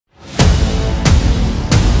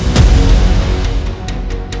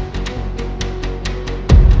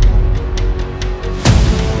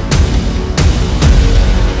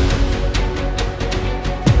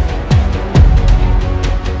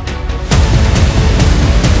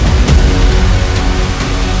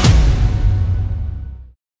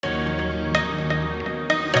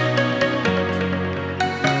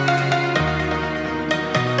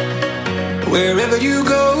Wherever you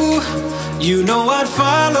go, you know I'd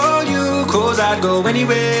follow you. 'Cause I'd go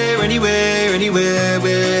anywhere, anywhere, anywhere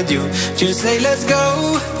with you. Just say let's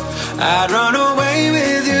go, I'd run away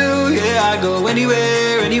with you. Yeah, I'd go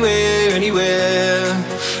anywhere, anywhere, anywhere,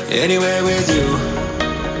 anywhere with you.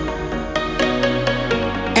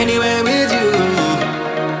 Anywhere with you.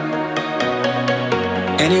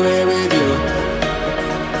 Anywhere with you.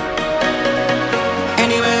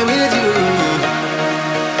 Anywhere with you.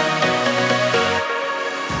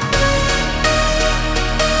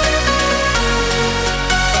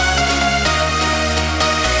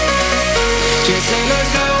 Just say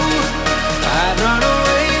let's go, I'd run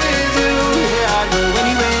away with you. Yeah, I'd go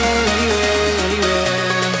anywhere, anywhere, anywhere,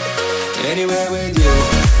 anywhere with you.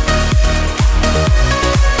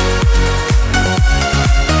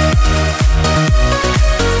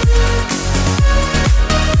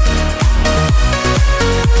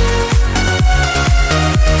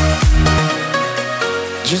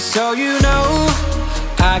 Just so you know,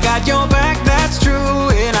 I got your back, that's true.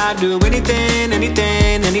 And I'd do anything,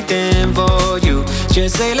 anything, anything for you.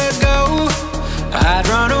 Just say let's go, I'd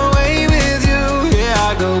run away with you. Yeah,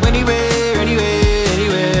 I'd go anywhere, anywhere,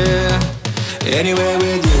 anywhere, anywhere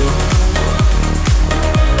with you.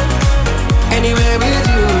 Anywhere with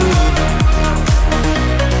you.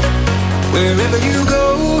 Wherever you go,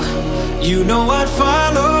 you know I'd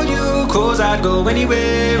follow you. 'Cause I'd go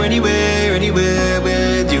anywhere, anywhere, anywhere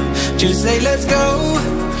with you. Just say let's go,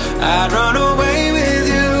 I'd run away with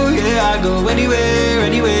you. Yeah, I'd go anywhere,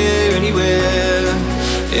 anywhere, anywhere,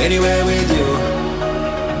 anywhere with you.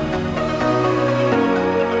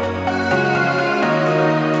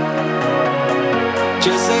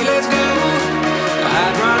 Just say let's go,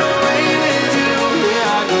 I'd run away with you.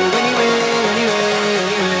 Yeah, I'd go anywhere, anywhere,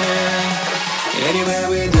 anywhere, anywhere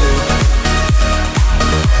with you.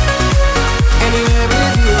 Anywhere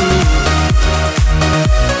with you.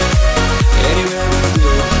 Anywhere with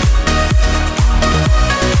you.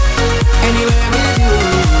 Anywhere with you.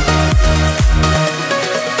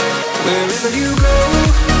 Wherever you go,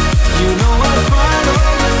 you know I'll follow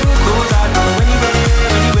you. 'Cause I'd go anywhere,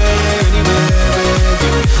 anywhere, anywhere with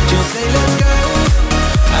you. Just say let's go,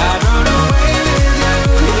 I'd run away with you.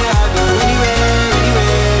 Yeah, I'd go anywhere,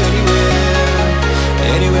 anywhere, anywhere,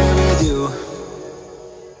 anywhere with you.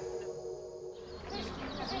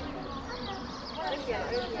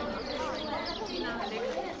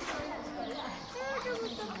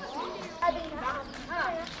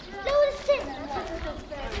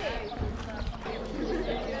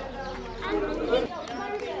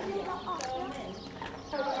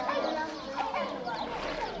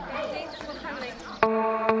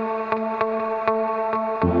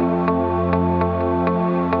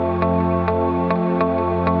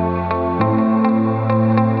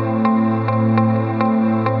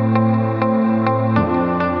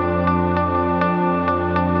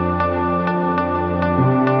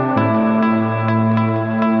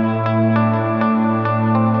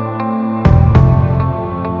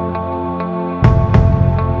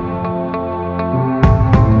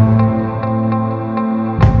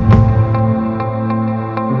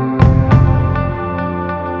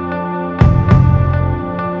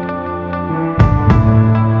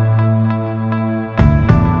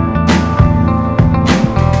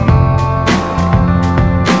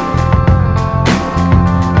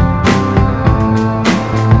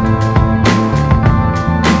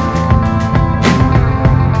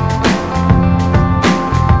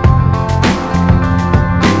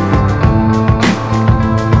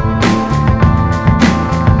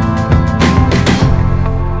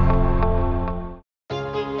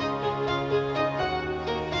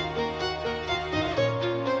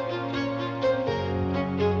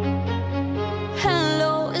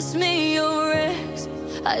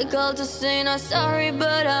 I called to say not sorry,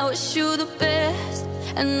 but I wish you the best.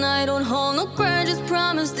 And I don't hold no grudges,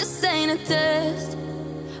 promise this ain't a test.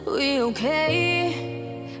 We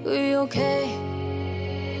okay, we okay.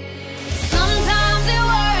 Sometimes it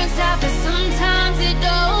works out, but sometimes it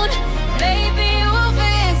don't. Maybe we'll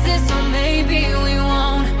fix this, or maybe we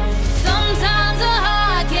won't. Sometimes a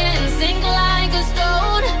heart can sink like a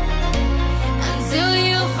stone until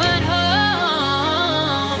you find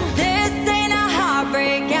home. This ain't a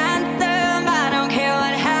heartbreak anthem. I don't care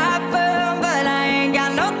what happened, but I ain't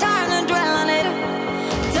got no time to dwell on it.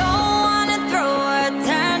 Don't wanna throw a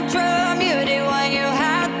tantrum. You did what you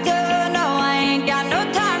had to. No, I ain't got no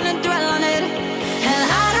time to dwell on it. And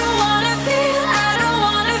I don't wanna feel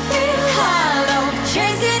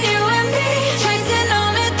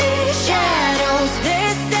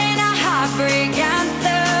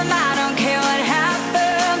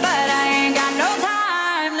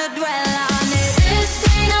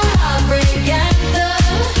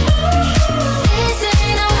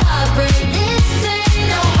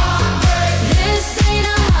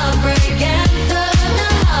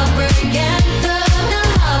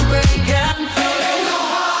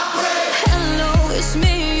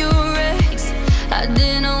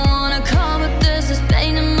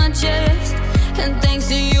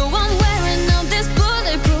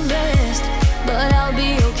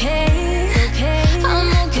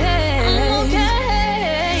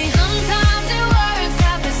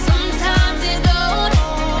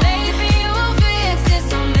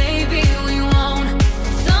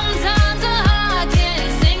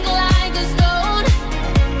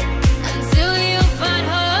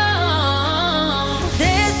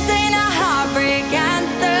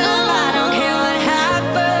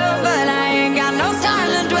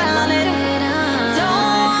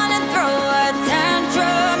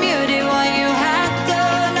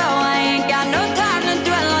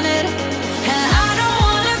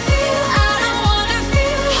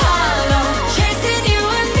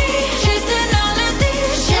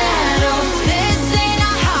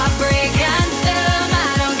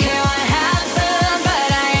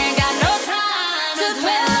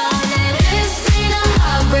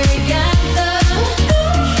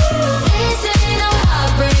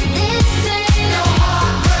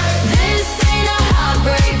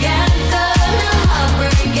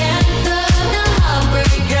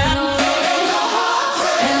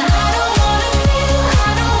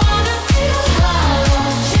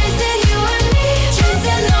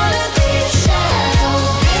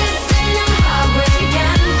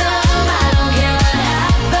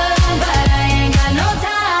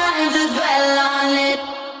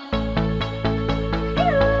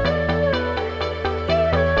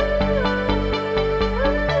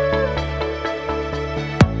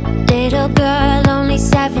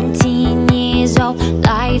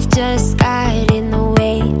life just got in the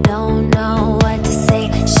way. Don't know what to say.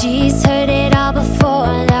 She's heard it all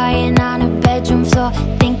before, lying on her bedroom floor,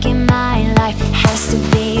 thinking my life has to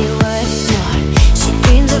be worth more. She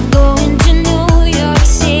dreams of going to New York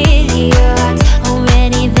City. Her heart's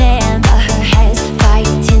already there, but her head's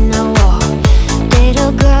fighting the war.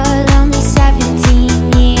 Little girl, only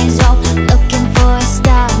 17 years old, looking for a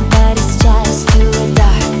star, but it's just too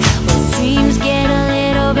dark. When dreams get a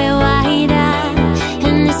little bit wider,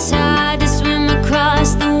 and it's hard to swim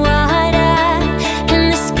across the water,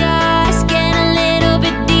 and the scars get a little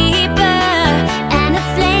bit deeper, and a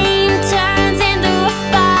flame turns into a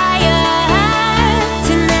fire.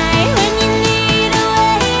 Tonight when you need a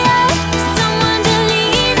way out, someone to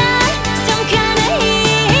lean on, some kind of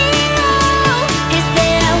hero is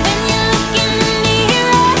there. When you look in the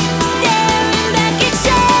mirror, staring back at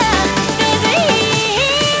you, there's a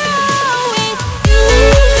hero with you.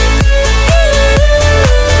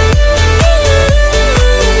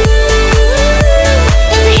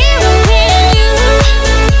 There's a hero in you.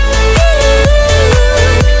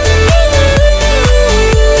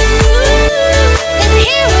 There's a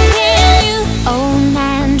hero in you. Old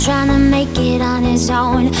man trying to make it on his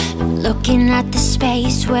own, looking at the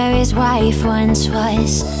space where his wife once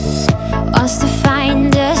was. Wants to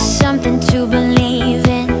find us something to believe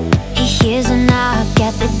in. He hears a knock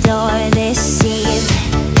at the door this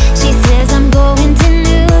evening. She says, I'm going to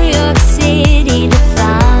New York City to